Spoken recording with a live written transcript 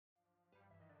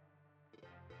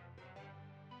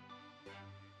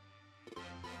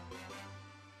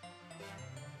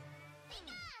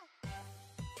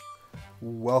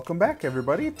Welcome back,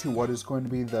 everybody, to what is going to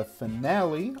be the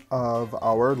finale of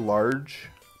our large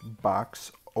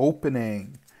box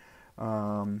opening.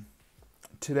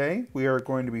 Today, we are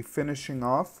going to be finishing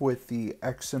off with the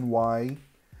X and Y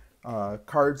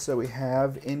cards that we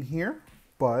have in here,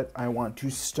 but I want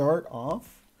to start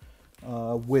off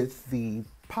with the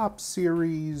Pop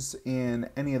series and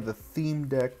any of the theme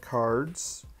deck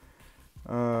cards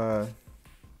that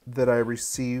I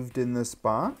received in this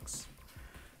box.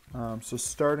 So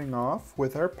starting off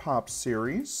with our Pop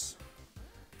series,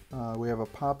 we have a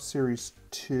Pop Series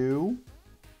 2,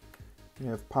 we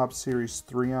have Pop Series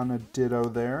 3 on a Ditto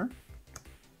there,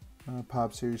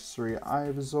 Pop Series 3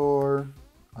 Ivysaur,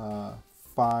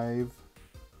 5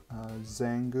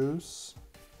 Zangoose,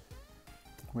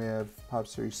 we have Pop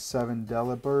Series 7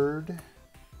 Delibird,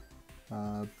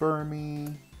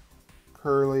 Burmy,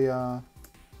 Curlia,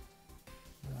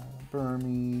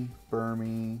 Burmy,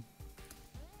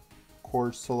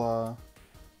 Corsola,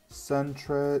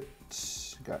 Sentret,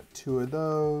 got 2 of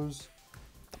those.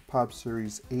 Pop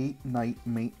Series 8 Night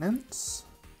Maintenance,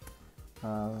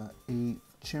 8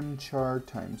 Chimchar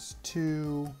times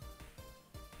 2,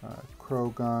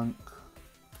 Krogunk,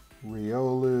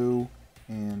 Riolu,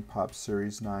 and Pop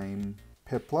Series 9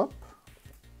 Piplup.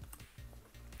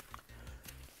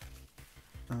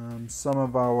 Some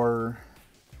of our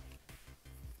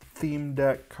theme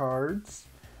deck cards.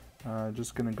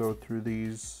 Just going to go through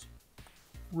these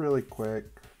really quick.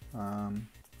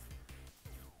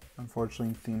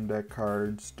 Unfortunately, theme deck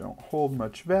cards don't hold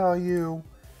much value,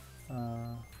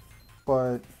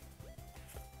 but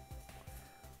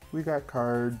we got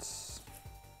cards,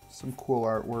 some cool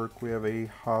artwork. We have a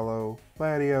hollow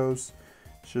Latios.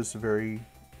 It's just a very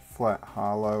flat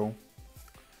hollow.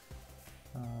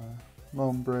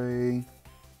 Lombre,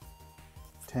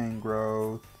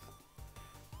 Tangrowth.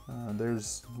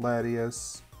 There's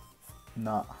Latias,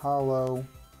 not hollow.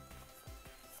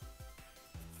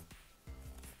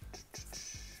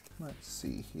 Let's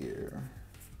see here.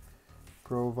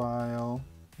 Grovyle.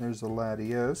 There's a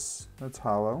Latias. That's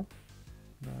hollow.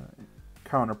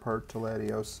 Counterpart to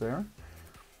Latios there.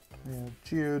 We have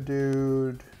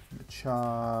Geodude,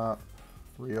 Machop,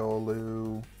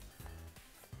 Riolu.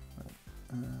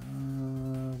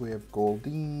 We have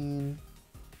Goldeen,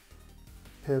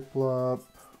 Piplup.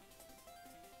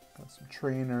 Got some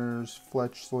trainers,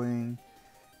 Fletchling,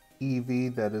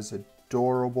 Eevee, that is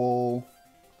adorable,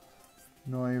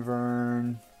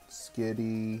 Noivern,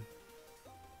 Skitty,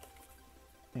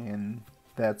 and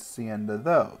that's the end of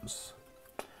those.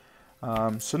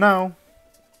 So now,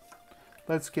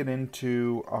 let's get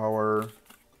into our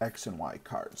X and Y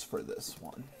cards for this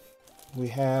one. We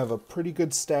have a pretty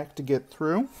good stack to get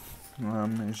through,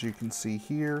 as you can see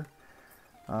here,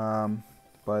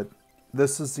 but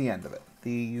this is the end of it.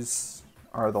 These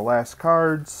are the last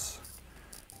cards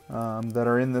that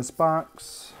are in this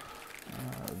box.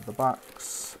 The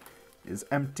box is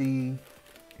empty.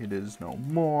 It is no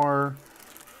more.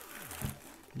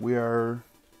 We are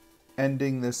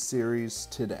ending this series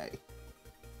today.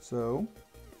 So,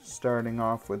 starting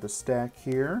off with a stack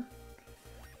here,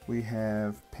 we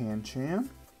have Pancham,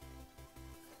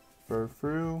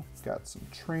 Furfrou, got some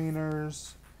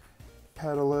trainers,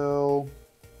 Petalil,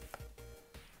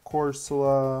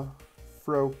 Corsola,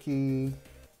 Froakie,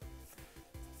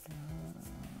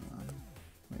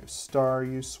 we have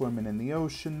Staryu swimming in the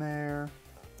ocean there,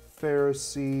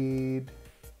 Ferroseed,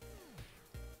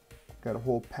 got a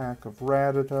whole pack of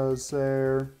Rattatas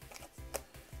there,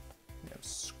 we have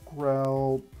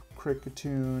Skrelp,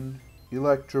 Kricketune,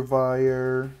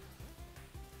 Electivire,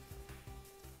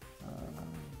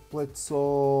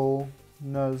 Blitzel,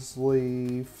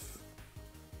 Nuzleaf,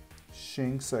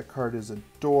 Shinx, that card is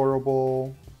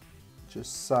adorable.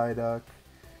 Just Psyduck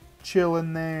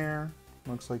chilling there.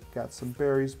 Looks like got some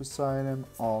berries beside him.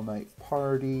 All Night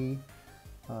Party.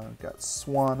 Got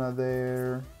Swanna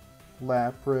there.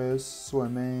 Lapras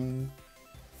swimming.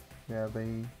 We have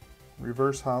a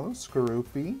reverse hollow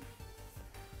Skorupi.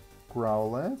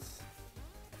 Growlithe.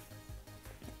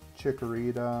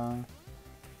 Chikorita.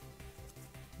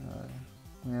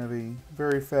 We have a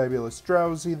very fabulous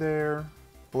Drowsy there.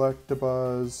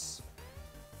 Electabuzz,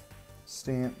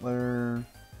 Stantler,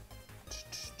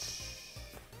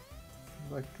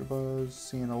 Electabuzz,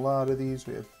 seeing a lot of these.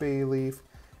 We have Bayleaf,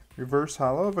 reverse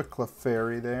hollow of a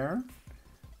Clefairy there.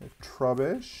 We have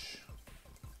Trubbish.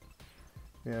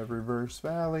 We have Reverse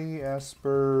Valley,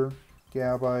 Esper,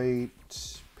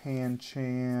 Gabite,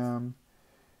 Pancham,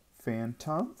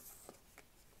 Phantump,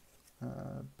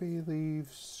 Bayleaf,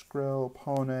 Skrelp,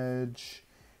 Honedge,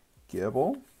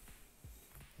 Gibble,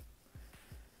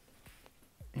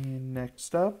 And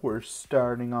next up, we're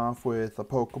starting off with a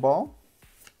Pokeball.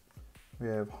 We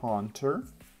have Haunter.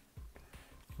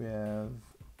 We have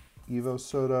Evo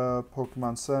Soda,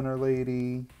 Pokemon Center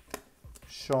Lady,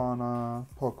 Shauna,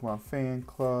 Pokemon Fan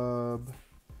Club,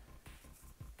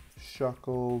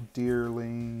 Shuckle,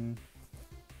 Deerling,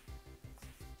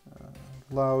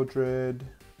 Loudred.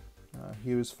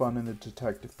 He was fun in the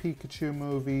Detective Pikachu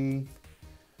movie.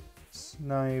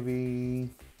 Snivy,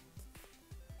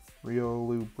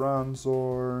 Riolu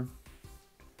Bronzor,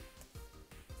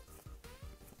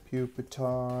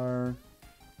 Pupitar,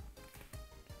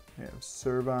 we have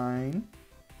Servine,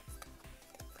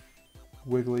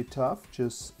 Wigglytuff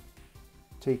just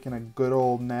taking a good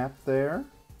old nap there,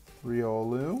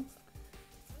 Riolu.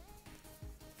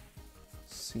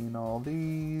 Seen all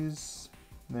these.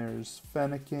 There's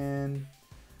Fennekin,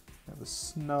 we have a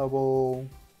Snubble,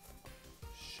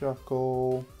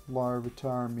 Shuckle,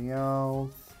 Larvitar,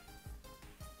 Meowth,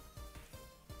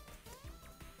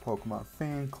 Pokemon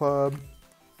Fan Club.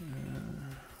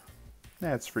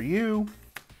 That's for you.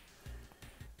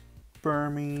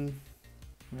 Burmy.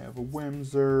 We have a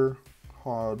Whimsir,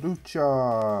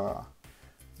 Hawlucha,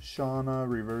 Shauna,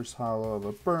 Reverse Hollow of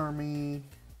a Burmy.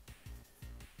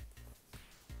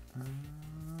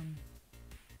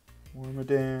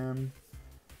 Wormadam.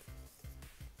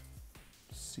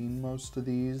 Seen most of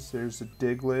these. There's a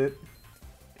Diglett,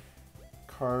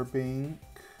 Carbink,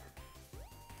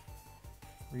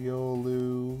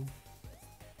 Riolu,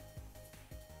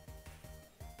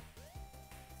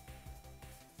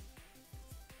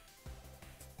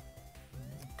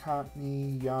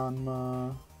 Cottony,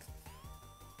 Yanma.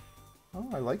 Oh,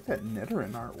 I like that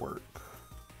Nidoran artwork.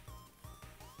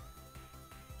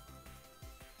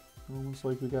 Almost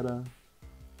like we got a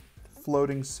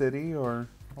floating city or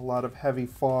a lot of heavy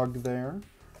fog there.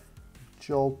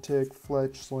 Joltik,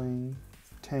 Fletchling,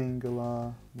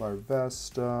 Tangela,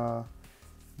 Larvesta,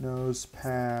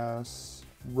 Nosepass,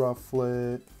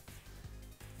 Rufflet.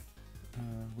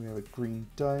 We have a Green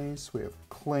Dice. We have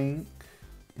Clink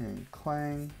and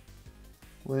Clang,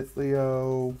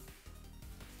 Litleo,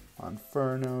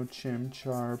 Inferno,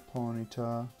 Chimchar,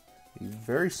 Ponyta. A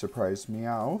very surprised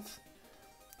Meowth.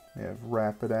 We have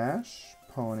Rapidash,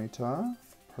 Ponyta,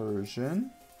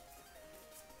 Persian,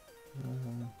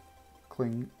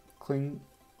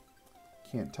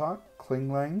 can't talk,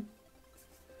 Klinglang,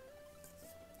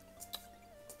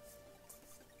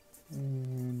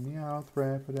 and Meowth,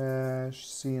 Rapidash.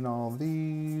 Seeing all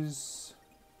these.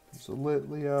 There's a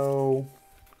Litleo.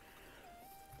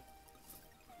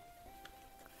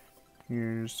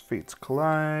 Here's Fates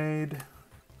Collide.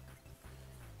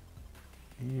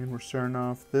 And we're starting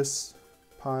off this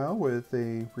pile with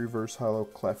a Reverse Hollow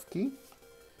Klefki,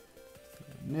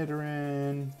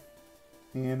 Nidoran,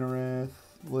 Anorith,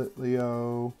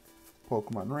 Litleo,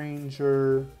 Pokemon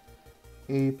Ranger,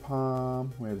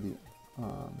 Apom. We have the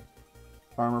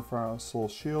Armor Fossil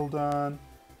Shieldon.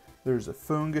 There's a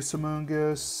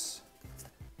Fungus.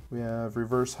 We have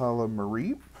Reverse Hollow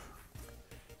Mareep.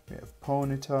 We have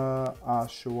Ponyta,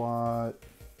 Oshawott,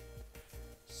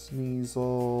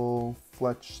 Sneasel,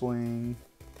 Fletchling.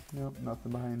 Nope,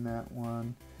 nothing behind that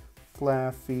one.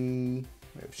 Flaffy.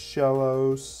 We have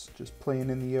Shellos, just playing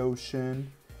in the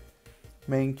ocean.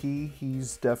 Mankey,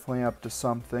 he's definitely up to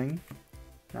something.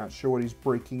 Not sure what he's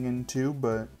breaking into,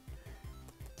 but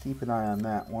keep an eye on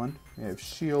that one. We have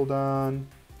Shieldon,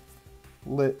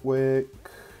 Litwick.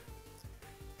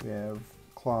 We have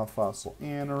Claw Fossil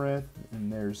Anorith,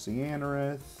 and there's the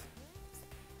Anorith.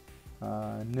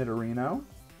 Nidorino,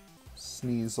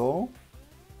 Sneasel,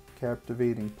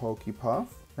 Captivating Pokepuff.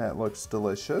 That looks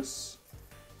delicious.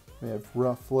 We have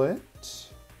Rufflet,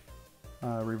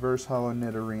 Reverse Hollow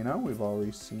Nidorino. We've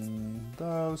already seen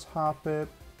those. Hoppip.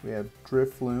 We have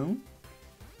Drifloon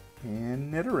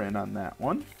and Nidoran on that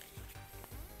one.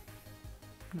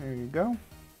 There you go.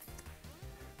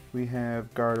 We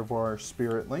have Gardevoir,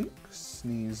 Spirit Link,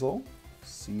 Sneasel,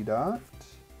 Seedot,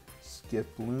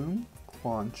 Skiploom,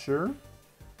 Clauncher.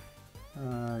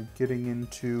 Getting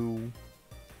into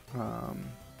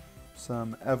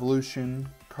some evolution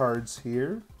cards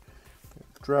here.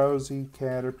 Drowsy,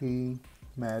 Caterpie,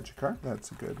 Magikarp. That's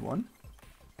a good one.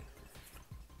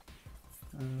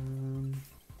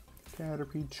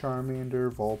 Caterpie, Charmander,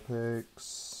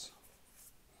 Vulpix,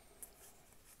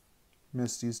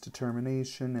 Misty's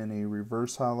Determination, and a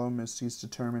Reverse Hollow Misty's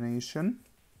Determination.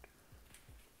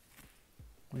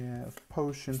 We have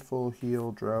Potion, Full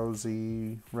Heal,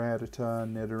 Drowsy, Rattata,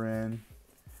 Nidoran.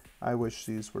 I wish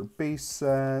these were base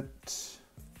set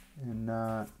and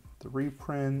not the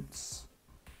reprints.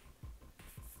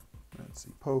 Let's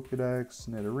see, Pokedex,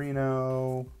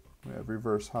 Nidorino, We have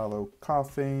Reverse Hollow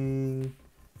Coughing,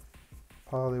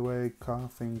 Poliwag,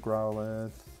 Coughing,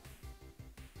 Growlithe,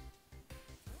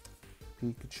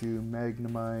 Pikachu,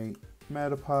 Magnemite,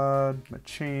 Metapod,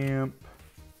 Machamp.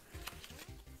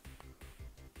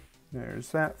 There's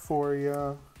that for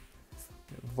you.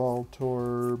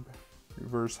 Voltorb,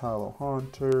 Reverse Hollow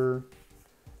Haunter,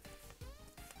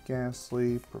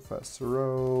 Ghastly, Professor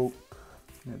Oak,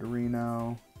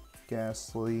 Nidorino,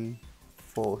 Ghastly,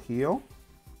 Full Heal.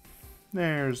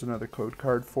 There's another code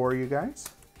card for you guys.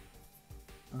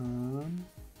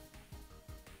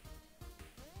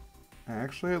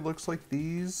 Actually, it looks like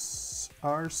these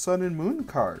are Sun and Moon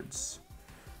cards.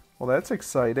 Well, that's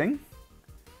exciting.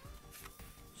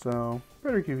 So,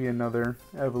 better give you another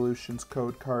Evolutions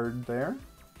code card there.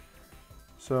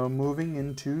 So, moving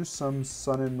into some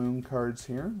Sun and Moon cards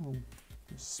here. We'll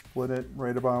split it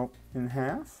right about in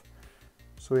half.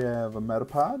 So we have a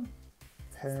Metapod,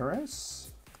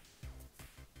 Paris,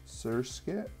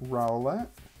 Surskit, Rowlet,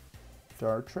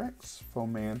 Dartrix,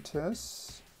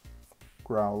 Fomantis,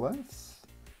 Growlithe.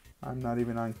 I'm not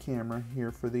even on camera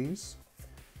here for these.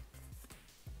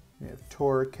 We have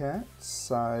Torracat,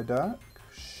 Psyduck,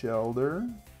 Shelder.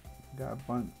 Got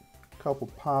a couple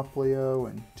Poplio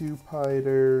and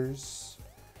Dewpiters.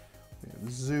 We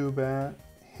have Zubat,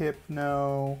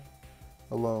 Hypno,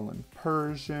 Alolan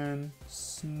Persian,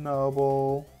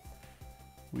 Snubbull.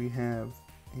 We have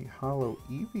a Hollow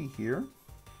Eevee here.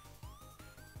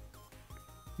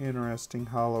 Interesting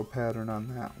hollow pattern on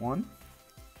that one.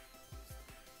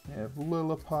 We have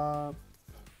Lillipop,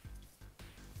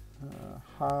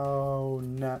 How,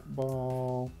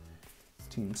 Netball,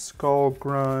 Team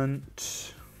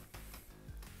Skullgrunt.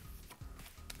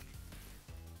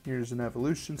 Here's an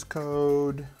Evolutions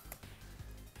code.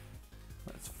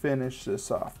 Let's finish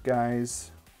this off,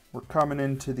 guys. We're coming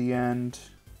into the end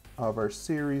of our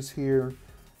series here.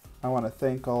 I want to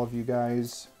thank all of you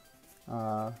guys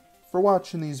for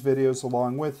watching these videos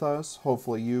along with us.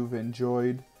 Hopefully you've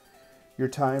enjoyed your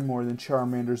time more than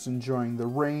Charmander's enjoying the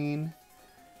rain.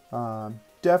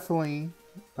 Definitely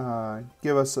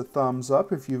give us a thumbs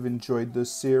up if you've enjoyed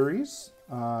this series.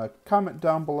 Comment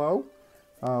down below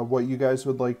what you guys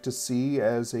would like to see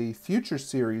as a future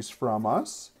series from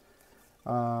us.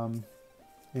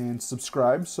 And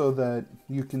subscribe so that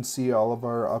you can see all of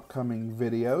our upcoming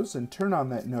videos, and turn on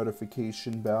that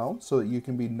notification bell so that you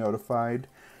can be notified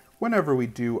whenever we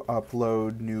do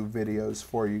upload new videos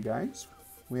for you guys.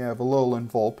 We have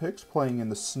Alolan Vulpix playing in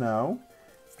the snow,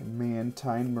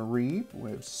 Mantine Mareep,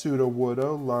 we have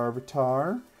Sudowoodo,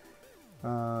 Larvitar,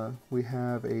 we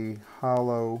have a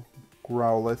Hollow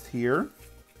Growlithe here,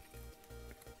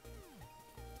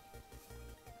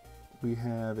 we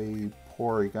have a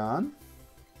Porygon.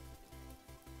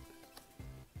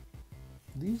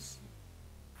 These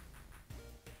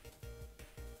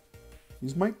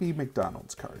might be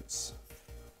McDonald's cards.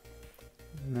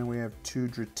 And then we have two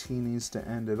Dratinis to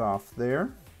end it off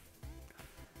there.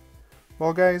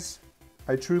 Well, guys,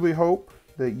 I truly hope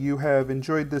that you have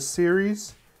enjoyed this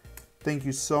series. Thank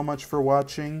you so much for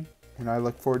watching, and I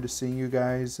look forward to seeing you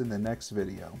guys in the next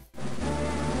video.